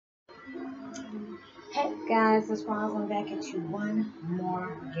Hey guys, it's Roz. I'm back at you one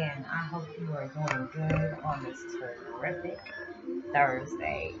more again. I hope you are doing good on this terrific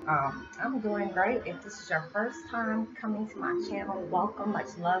Thursday. I'm doing great. If this is your first time coming to my channel, welcome.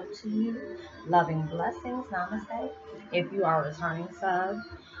 Much love to you. Loving blessings. Namaste. If you are a returning sub,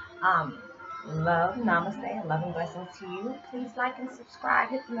 um, love, namaste, and loving blessings to you. Please like and subscribe.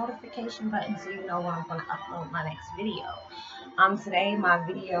 Hit the notification button so you know when I'm going to upload my next video. Today my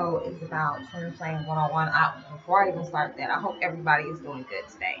video is about Twin Flame 101. Before I even start that, I hope everybody is doing good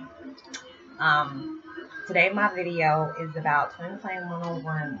today. Today my video is about Twin Flame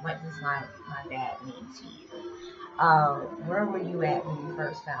 101. What does my dad mean to you? Where were you at when you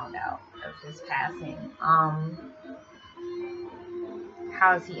first found out of his passing?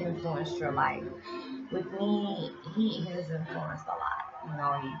 How has he influenced your life? With me, he has influenced a lot. You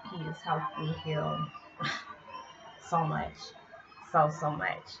know, he has helped me heal so much. So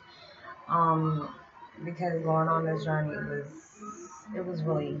much. Because going on this journey was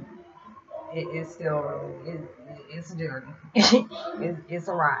really, it's still, it's a journey. It's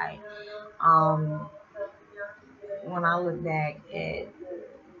a ride. When I look back at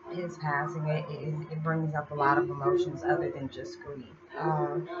his passing, it brings up a lot of emotions other than just grief.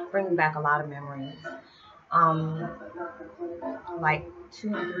 Brings back a lot of memories. Like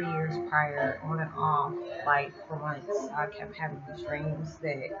 2 or 3 years prior, on and off, like for months, I kept having these dreams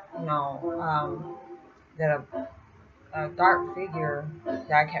that, you know, that a dark figure that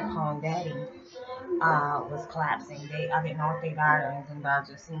I kept calling Daddy was collapsing. I didn't know if they died or anything, but I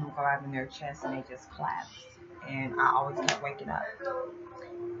just seen them go out in their chest and they just collapsed. And I always kept waking up.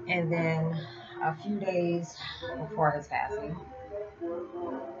 And then a few days before his passing,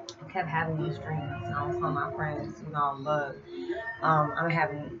 I kept having these dreams. And I was telling my friends, you know, look, I'm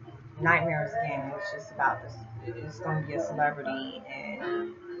having nightmares again. It's just about this. It's going to be a celebrity,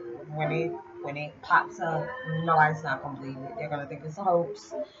 and when it pops up, nobody's not going to believe it. They're going to think it's a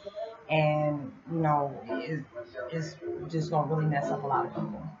hoax, and you know, it's just going to really mess up a lot of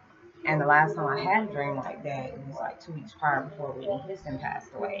people. And the last time I had a dream like that, it was like 2 weeks prior before Whitney Houston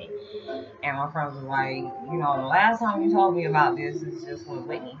passed away. And my friends was like, you know, the last time you told me about this is just when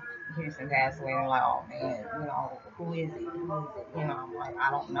Whitney Houston passed away. And I'm like, oh man, you know, who is it? You know, I'm like,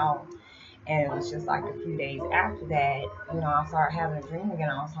 I don't know. And it was just like a few days after that, you know, I started having a dream again.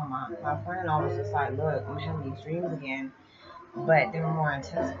 I was telling my friend, I was just like, look, I'm having these dreams again. But they were more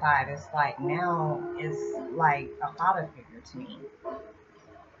intensified. It's like now it's like a father figure to me.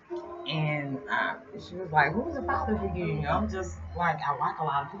 And she was like, who's the father figure? You know, I'm just like, I like a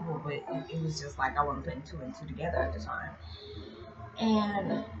lot of people, but it was just like I wasn't putting 2 and 2 together at the time.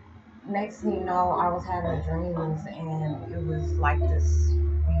 And next thing you know, I was having dreams, and it was like these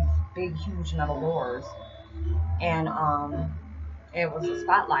big, huge metal doors. And it was a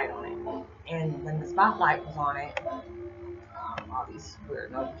spotlight on it. And when the spotlight was on it, all these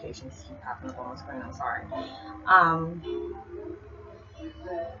weird notifications keep popping up on the screen, I'm sorry.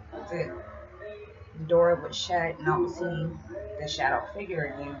 The door would shut, and I would see the shadow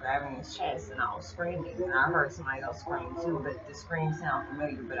figure again grabbing his chest, and I was screaming. And I heard somebody else scream too, but the scream sounded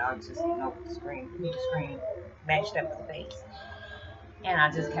familiar, but I just didn't know who the scream matched up with the face. And I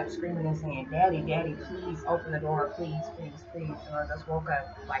just kept screaming and saying, Daddy, Daddy, please open the door, please, please, please. And I just woke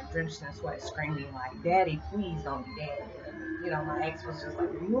up like drenched in sweat, screaming like, Daddy, please don't be dead. You know, my ex was just like,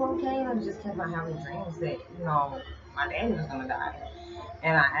 are you okay? And I just kept on having dreams that, you know, my daddy was gonna die.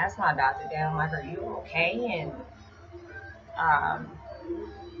 And I asked my doctor, Dad, I'm like, are you okay?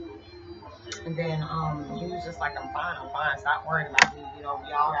 And then he was just like, I'm fine, stop worrying about me, you know,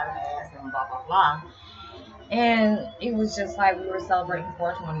 we all have an ass and blah, blah, blah. And it was just like we were celebrating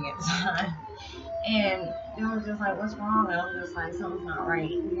 420 at the time. And it was just like, what's wrong? And I was just like, something's not right.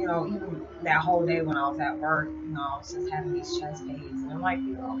 You know, even that whole day when I was at work, you know, I was just having these chest pains. And I'm like,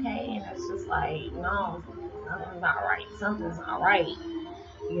 you okay? And it's just like, no, something's not right. Something's not right.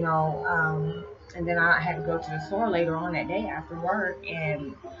 You know, and then I had to go to the store later on that day after work.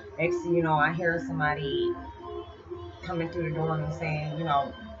 And next thing you know, I hear somebody coming through the door and saying, you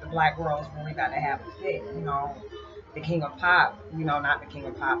know, the black world's really about to have a fit. You know, the king of pop, you know, not the king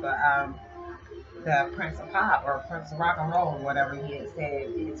of pop, but the Prince of Pop or Prince of Rock and Roll, whatever he had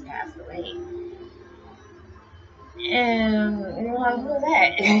said, has passed away. And you're like, who's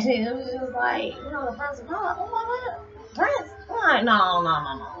that? It was just like, you know, the Prince of Pop. Oh my God, Prince? I'm like, no.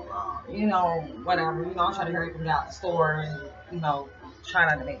 You know, whatever. You know, I try to hurry him out the store and, you know, try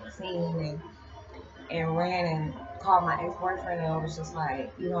not to make a scene and ran and called my ex-boyfriend, and it was just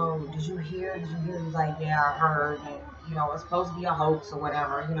like, you know, did you hear? He was like, yeah, I heard, and, you know, it's supposed to be a hoax or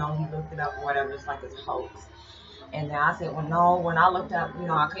whatever, you know, he looked it up or whatever, it's like it's a hoax. And then I said, well, no. When I looked up,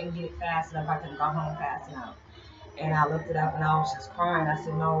 I couldn't get it fast enough. I couldn't go home fast enough. And I looked it up and I was just crying. I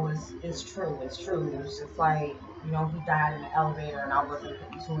said, no, it's true. It's true. It was just like, he died in the elevator and I wasn't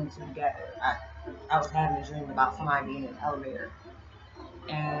putting two and two together. I was having a dream about somebody being in the elevator.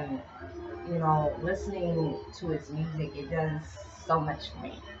 And, listening to his music, it does so much for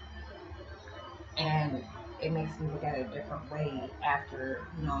me. And it makes me look at it a different way after,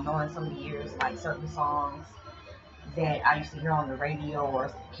 knowing some of the years, like certain songs that I used to hear on the radio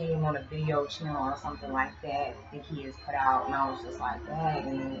or came on a video channel or something like that he has put out, and I was just like that.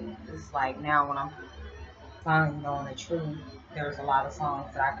 And then it's like now when I'm finally knowing the truth, there's a lot of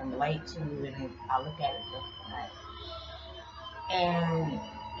songs that I can relate to, and then I look at it differently. And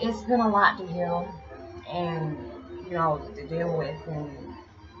it's been a lot to heal and, to deal with. And,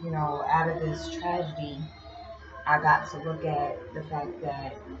 out of this tragedy, I got to look at the fact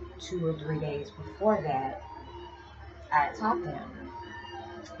that 2 or 3 days before that, I had talked to him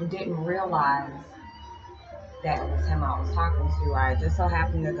and didn't realize that it was him I was talking to. I just so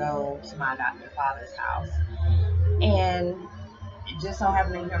happened to go to my adopted father's house, and it just so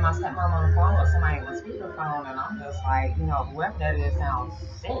happened to hear my stepmom on the phone with somebody on speakerphone, and I'm just like, whoever that is sounds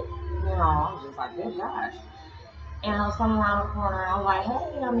sick. I was just like, good gosh. And I was coming around the corner, and I was like,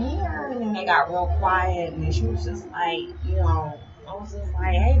 hey, I'm here. And then they got real quiet, and then she was just like, I was just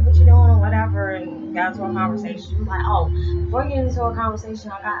like, hey, what you doing or whatever, and got into a conversation. She was like, oh, before you get into a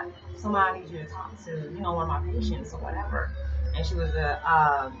conversation, I got somebody I need you to talk to, one of my patients or whatever. And she's a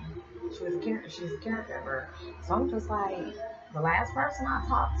caregiver. So I'm just like, the last person I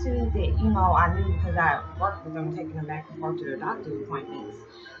talked to that, I knew because I worked with them, taking them back and forth to their doctor's appointments,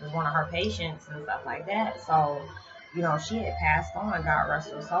 was one of her patients and stuff like that. So, she had passed on, God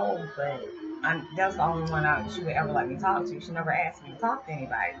rest her soul, but that's the only one she would ever let me talk to. She never asked me to talk to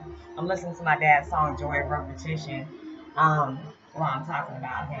anybody. I'm listening to my dad's song, Joy of Repetition, while I'm talking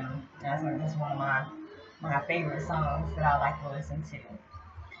about him. That's one of my favorite songs that I like to listen to.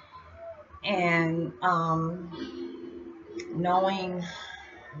 And knowing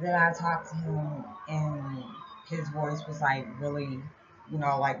that I talked to him and his voice was like really,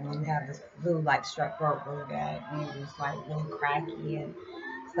 like when you have this flu, like strep throat really bad, and it was like really cracky and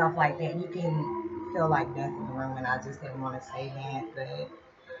stuff like that. You can feel like death in the room, and I just didn't want to say that, but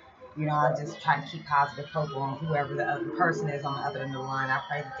I just try to keep positive hope on whoever the other person is on the other end of the line. I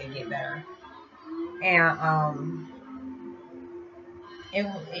pray that they get better. And it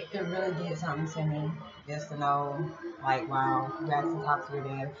really did something to me just to know, like, wow, you actually talked to your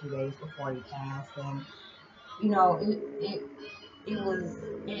dad a few days before he passed, and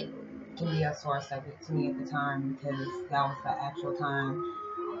it can be a source of it to me at the time, because that was the actual time,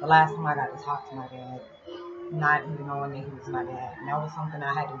 the last time I got to talk to my dad, not even knowing that he was my dad. And that was something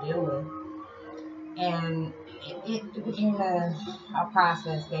I had to deal with. And it became a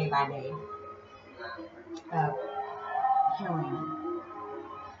process day by day of healing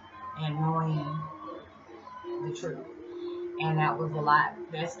and knowing the truth. And that was a lot.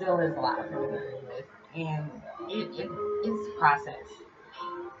 That still is a lot for me to deal with. And it's a process.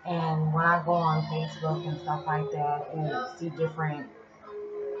 And when I go on Facebook and stuff like that and see different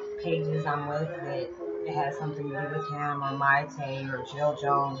pages I'm with that it has something to do with him or Maite or Jill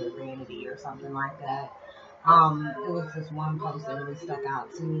Jones or Vanity or something like that, it was this one post that really stuck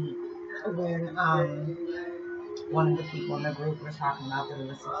out to me when one of the people in the group was talking about that they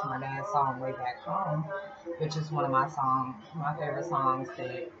listened to my dad's song Way Back Home, which is one of my favorite songs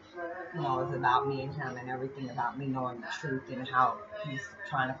that is about me and him and everything about me knowing the truth and how he's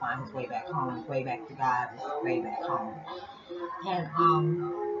trying to find his way back home, his way back to God, his way back home.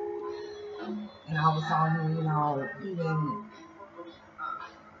 And I was telling him, even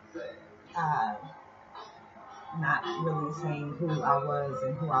not really saying who I was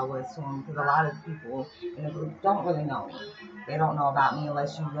and who I was to him, because a lot of people in the group don't really know me. They don't know about me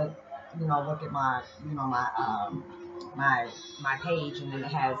unless you look at my, my page, and then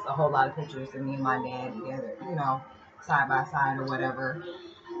it has a whole lot of pictures of me and my dad together, side by side or whatever.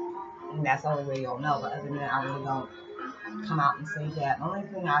 And that's the only way you'll know. But other than that, I really don't come out and say that. The only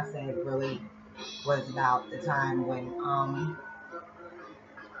thing I said really was about the time when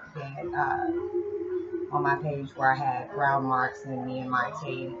that on my page where I had brown marks and me and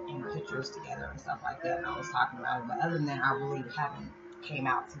Maite in pictures together and stuff like that, and I was talking about it. But other than that, I really haven't came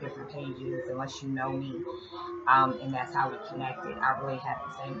out to different pages unless you know me, and that's how we connected. I really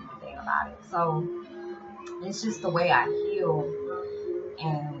haven't said anything about it. So it's just the way I heal,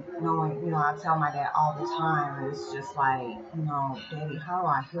 and knowing, I tell my dad all the time, it's just like, Daddy, how do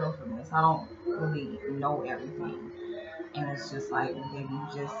I heal from this? I don't really know everything. And it's just like, well, baby,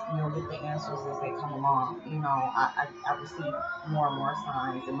 you'll get the answers as they come along. I receive more and more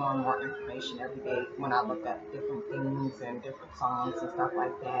signs and more information every day when I look up different things and different songs and stuff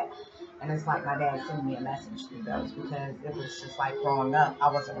like that. And it's like my dad sent me a message through those, because it was just like growing up,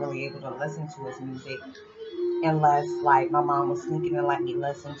 I wasn't really able to listen to his music unless like my mom was sneaking and let me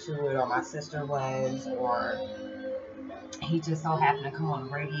listen to it, or my sister was, or he just so happened to come on the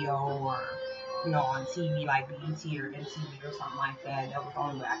radio, or on TV like BET or MTV or something like that. That was the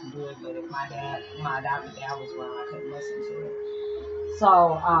only way I could do it. But if my adopted dad was around, I couldn't listen to it. So,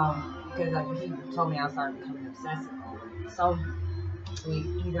 because he told me I started becoming obsessive over it. So,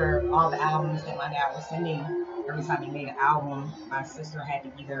 either all the albums that my dad was sending, every time he made an album, my sister had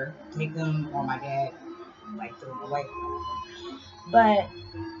to either take them, or my dad like threw them away. But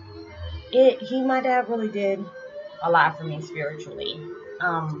my dad really did a lot for me spiritually.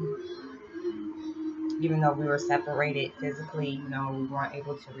 Even though we were separated physically, we weren't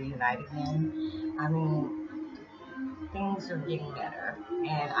able to reunite again. I mean, things are getting better,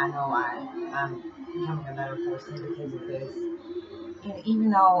 and I know I'm becoming a better person because of this. And even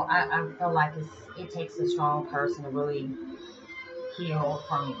though I feel like it takes a strong person to really heal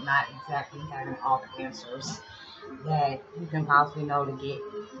from not exactly having all the answers that you can possibly know to get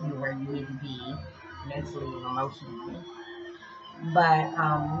you where you need to be mentally and emotionally. But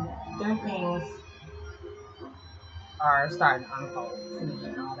there are things are starting to unfold to me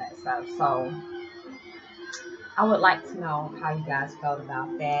and all that stuff. So I would like to know how you guys felt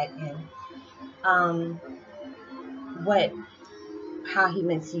about that, and how he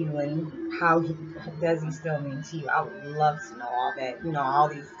meant to you, and does he still mean to you. I would love to know all that. All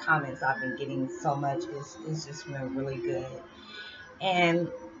these comments I've been getting so much is just been really good, and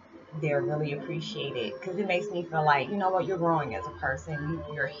they're really appreciated, because it makes me feel like, you're growing as a person,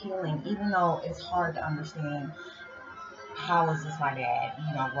 you're healing, even though it's hard to understand. How is this my dad?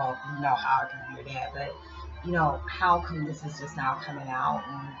 Well, how I can be your dad, but how come this is just now coming out?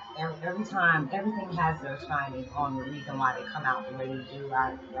 And every time, everything has their timing on the reason why they come out the way they do.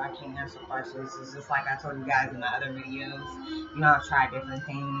 I can't answer questions. It's just like I told you guys in the other videos. I've tried different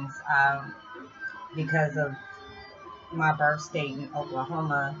things because of my birth state in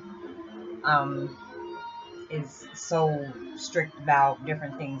Oklahoma. Is so strict about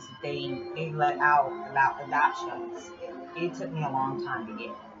different things that they let out about adoptions. It took me a long time to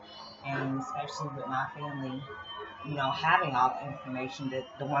get, and especially with my family, having all the information, that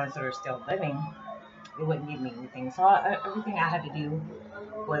the ones that are still living, it wouldn't give me anything. So everything I had to do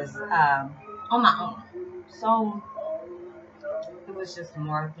was on my own. So it was just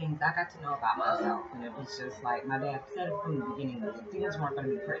more things I got to know about myself, and it was just like my dad said it from the beginning that things weren't going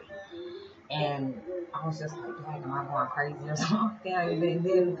to be pretty. And I was just like, Dad, am I going crazy or something? And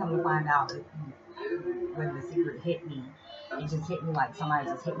then come to find out that when the secret hit me, it just hit me like somebody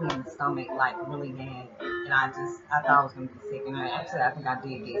just hit me in the stomach, like really bad. And I thought I was going to be sick. And I think I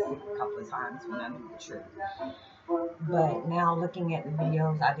did get sick a couple of times when I knew the truth. But now looking at the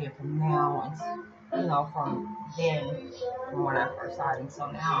videos I did from now, and from then, from when I first started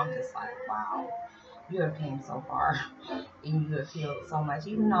until now, I'm just like, wow. You have came so far, and you have healed so much,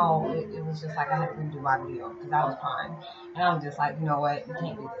 even though it was just like I had to redo my video because I was crying. And I'm just like, you know what, you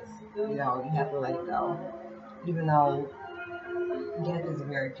can't do this. You have to let it go. Even though death is a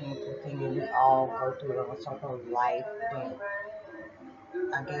very painful thing, and we all go through it on a circle of life, but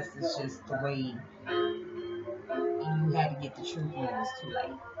I guess it's just the way you had to get the truth when it was too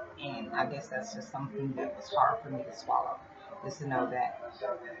late. And I guess that's just something that was hard for me to swallow, just to know that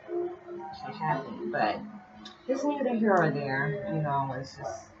it happened. But it's neither here or there, it's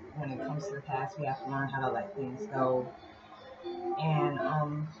just when it comes to the past, we have to learn how to let things go and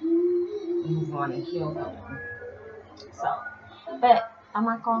move on and heal from them. So, but I'm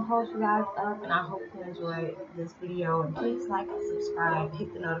not going to hold you guys up, and I hope you enjoyed this video, and please like and subscribe,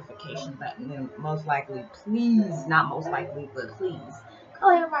 hit the notification button, and most likely, please, not most likely, but please, go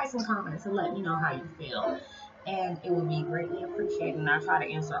ahead and write some comments and let me know how you feel. And it would be greatly appreciated, and I try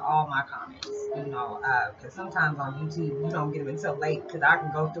to answer all my comments, because sometimes on YouTube, you don't get them until late, because I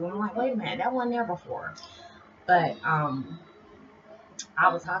can go through and I'm like, wait a minute, that wasn't there before. But, I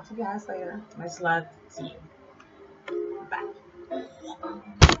will talk to you guys later. Much love to you. Bye.